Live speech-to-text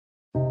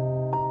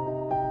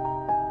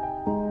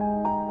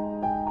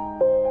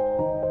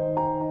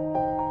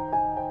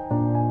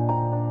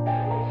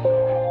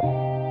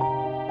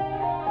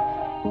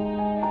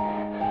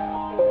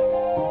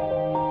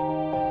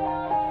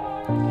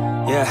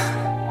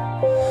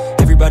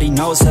Everybody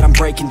knows that I'm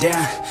breaking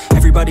down.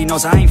 Everybody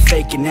knows I ain't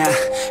faking now.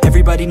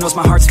 Everybody knows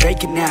my heart's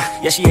vacant now.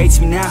 Yeah, she hates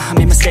me now, I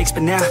made mistakes,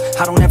 but now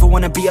I don't ever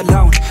wanna be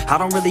alone. I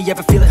don't really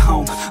ever feel at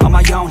home. On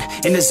my own,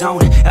 in the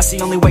zone, that's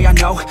the only way I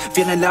know.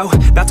 Feeling low,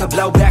 about to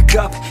blow back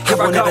up. Here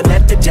I won't ever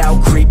let the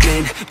doubt creep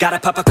in. Gotta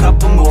pop a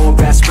couple more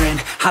aspirin.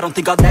 I don't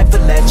think I'll ever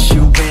let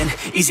you in.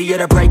 Easier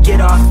to break it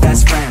off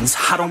best friends.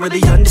 I don't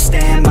really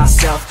understand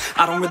myself.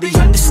 I don't really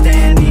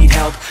understand, need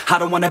help. I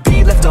don't wanna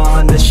be left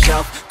on the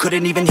shelf.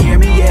 Couldn't even hear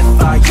me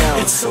if I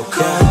yelled. It's so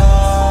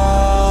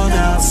cold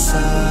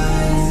outside,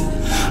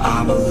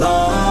 I'm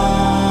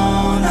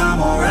alone,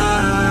 I'm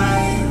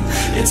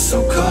alright. It's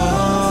so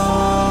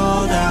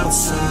cold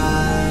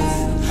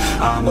outside,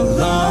 I'm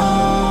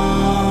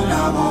alone,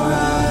 I'm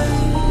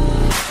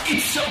alright.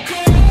 It's so cold.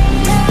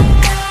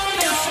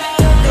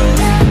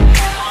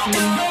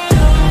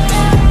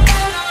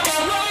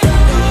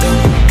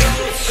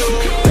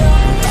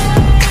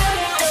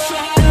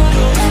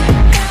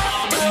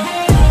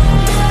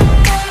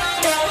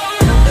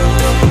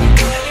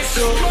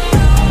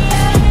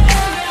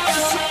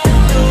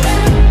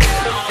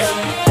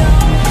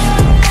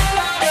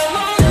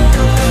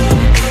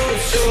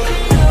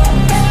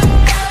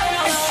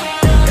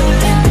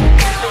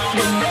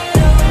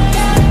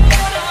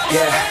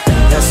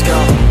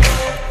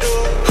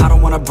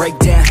 Break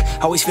down,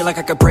 always feel like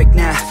I could break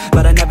now,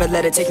 but I never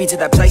let it take me to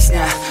that place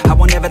now. I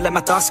won't ever let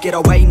my thoughts get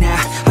away now.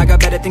 I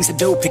got better things to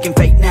do, picking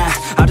fate now.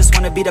 I just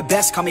wanna be the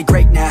best, call me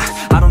great now.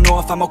 I don't know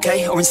if I'm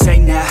okay or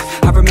insane now.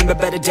 I remember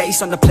better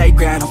days on the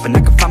playground, hoping I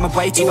can find my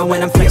way. Even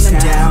when I'm feeling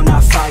down, I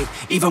fight.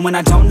 Even when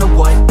I don't know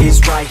what is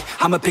right,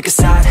 I'ma pick a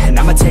side and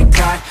I'ma take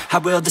pride. I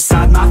will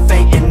decide my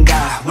fate and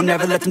I will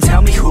never let them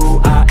tell me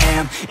who I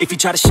am. If you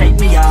try to shape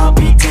me, I'll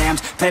be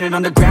damned. Planet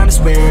on the ground is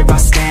where I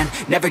stand.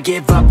 Never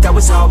give up, that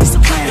was always the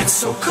plan. It's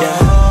so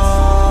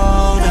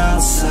cold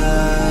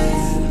outside,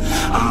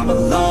 I'm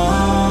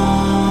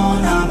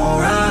alone, I'm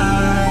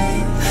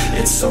alright.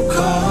 It's so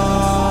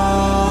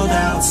cold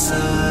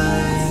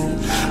outside,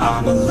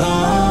 I'm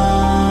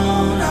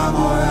alone, I'm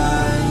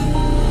alright.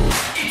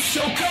 It's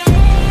so cold.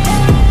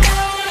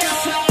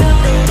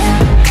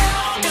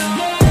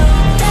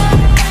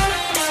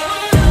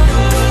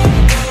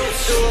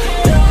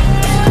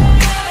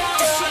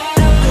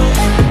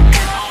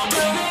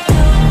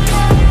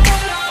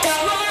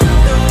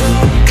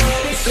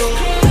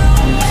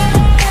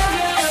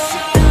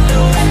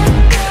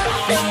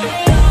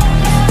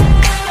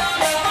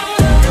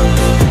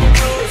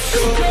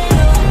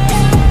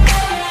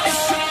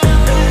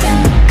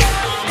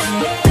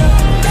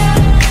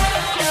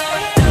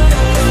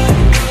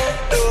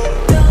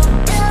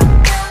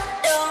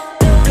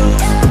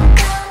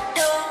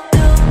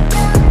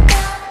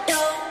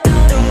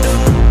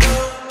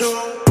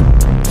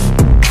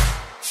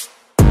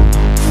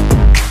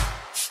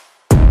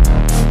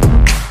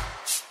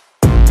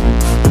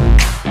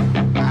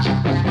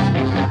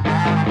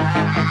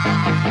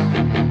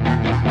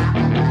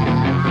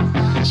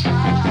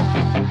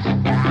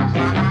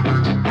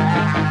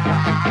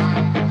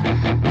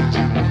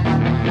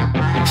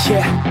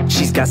 Yeah,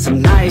 she's got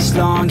some nice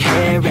long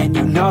hair, and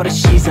you know that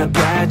she's a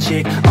bad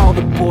chick. All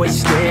the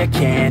boys stare,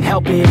 can't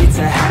help it, it's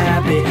a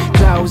habit.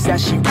 Clothes that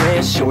she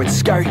wears, short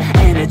skirt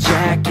and a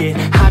jacket.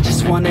 I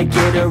just wanna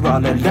get her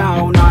all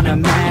alone on a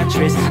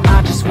mattress.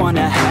 I just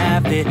wanna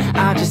have it,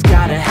 I just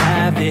gotta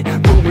have it.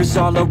 Rumors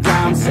all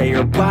around say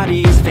her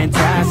body is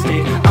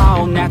fantastic.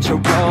 All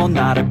natural,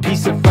 not a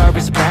piece of fur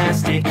is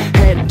plastic.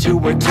 Head to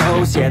her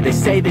toes, yeah, they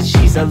say that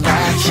she's a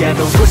latch. Yeah,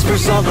 the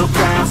whispers all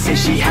around say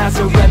she has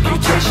a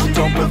reputation.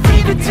 Don't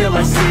believe it till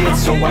I see it,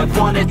 so I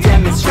want a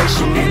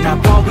demonstration. And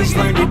I've always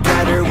learned it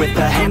better with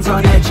a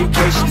hands-on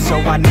education. So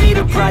I need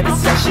a private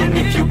session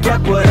if you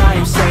get what I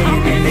am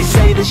saying. And they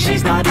say that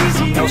she's not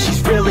easy, no,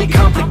 she's really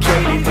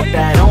complicated, but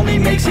that only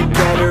makes it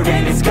better,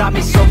 and it's got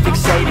me so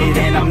fixated.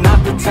 And I'm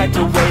not the type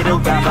to wait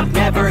around, I've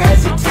never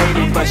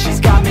hesitated, but she's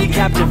got me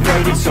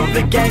captivated, so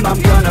the game,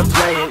 I'm gonna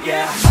play it,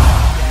 yeah.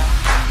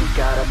 She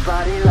got a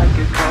body like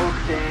a coke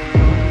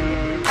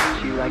thing,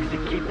 she likes to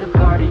keep the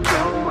party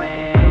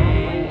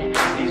going.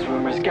 These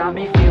rumors got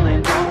me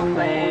feeling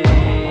lonely,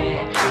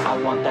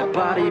 I want that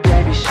body,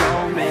 baby,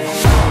 show me.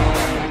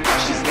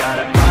 She's got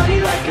a body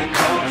like a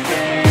coke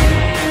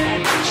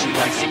thing, she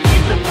likes to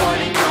keep the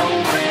party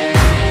going.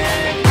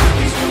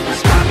 These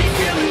rumors got me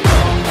feeling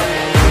lonely,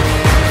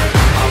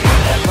 I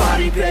want that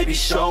body, baby,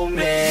 show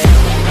me.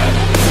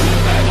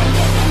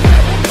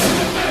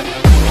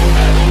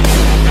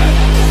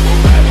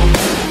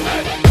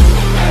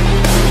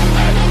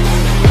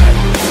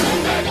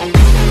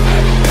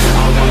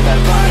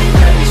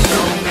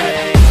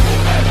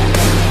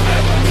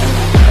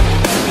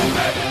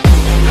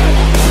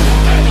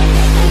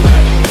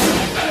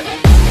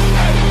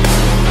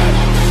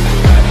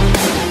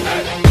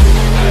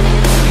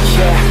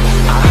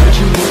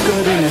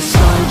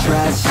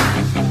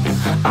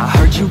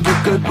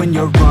 When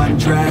you're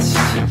undressed,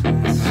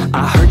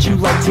 I heard you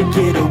like to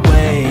get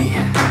away,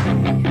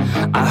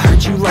 I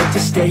heard you like to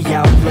stay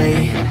out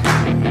late,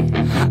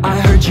 I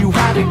heard you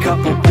had a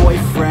couple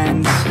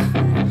boyfriends,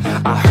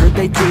 I heard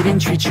they didn't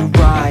treat you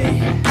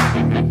right.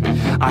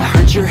 I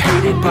heard you're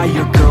hated by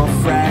your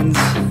girlfriends,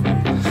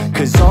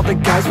 'cause all the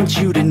guys want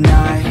you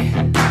tonight.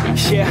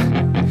 Yeah,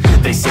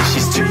 they say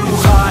she's too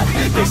hot,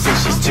 they say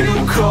she's too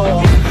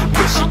cold.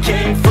 Where she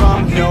came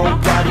from,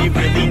 nobody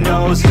really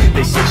knows.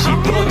 They say she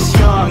looks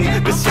young,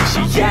 but say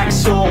she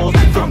acts old.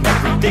 From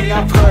everything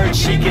I've heard,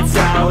 she gets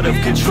out of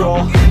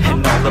control.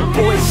 And all the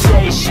boys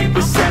say she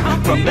was sent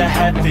from the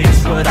heavens,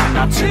 but I'm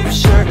not too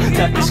sure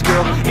that this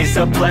girl is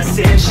a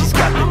blessing. She's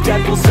got the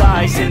devil's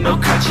eyes and they'll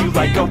cut you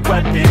like a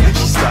weapon.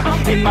 She's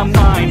stuck in my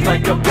mind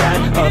like a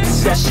bad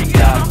obsession.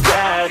 Got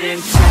bad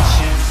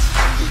intentions.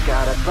 She's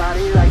got a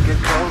body like a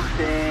cold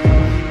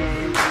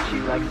thing. She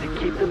likes to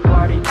keep the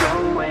party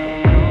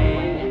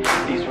going.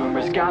 These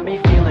rumors got me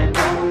feeling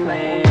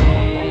lonely.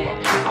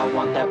 I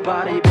want that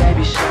body,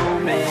 baby, show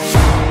me.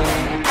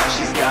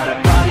 She's got a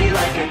body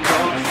like a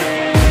cold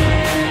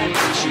thing.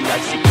 She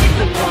likes to keep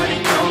the party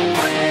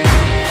going.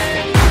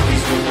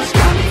 These rumors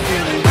got me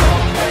feeling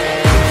lonely.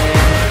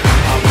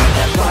 I want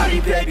that body,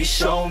 baby,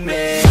 show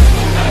me.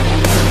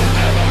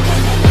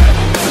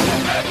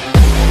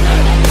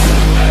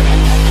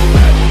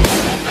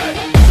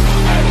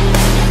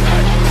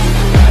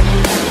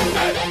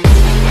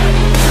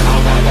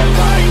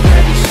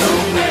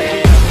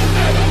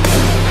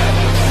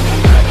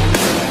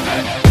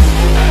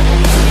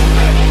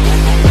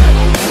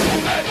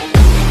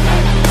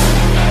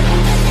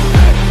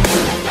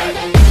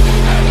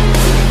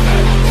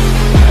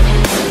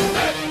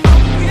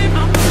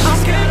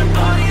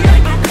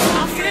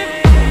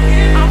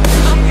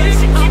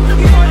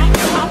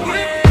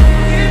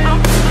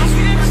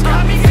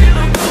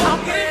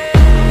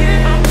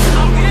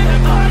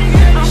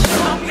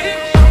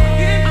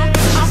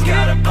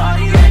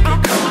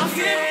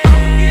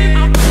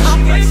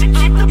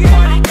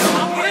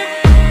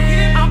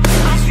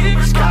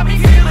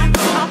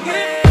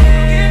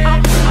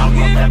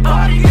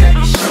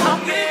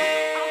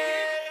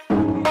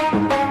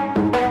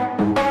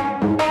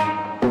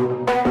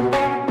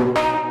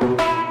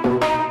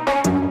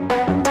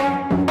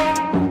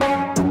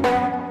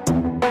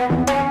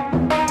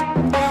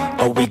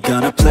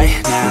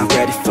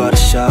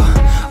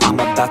 I'm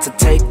about to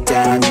take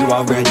down, you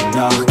already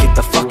know. Get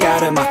the fuck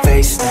out of my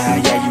face now,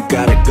 yeah, you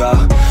gotta go.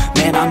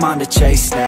 Man, I'm on the chase now.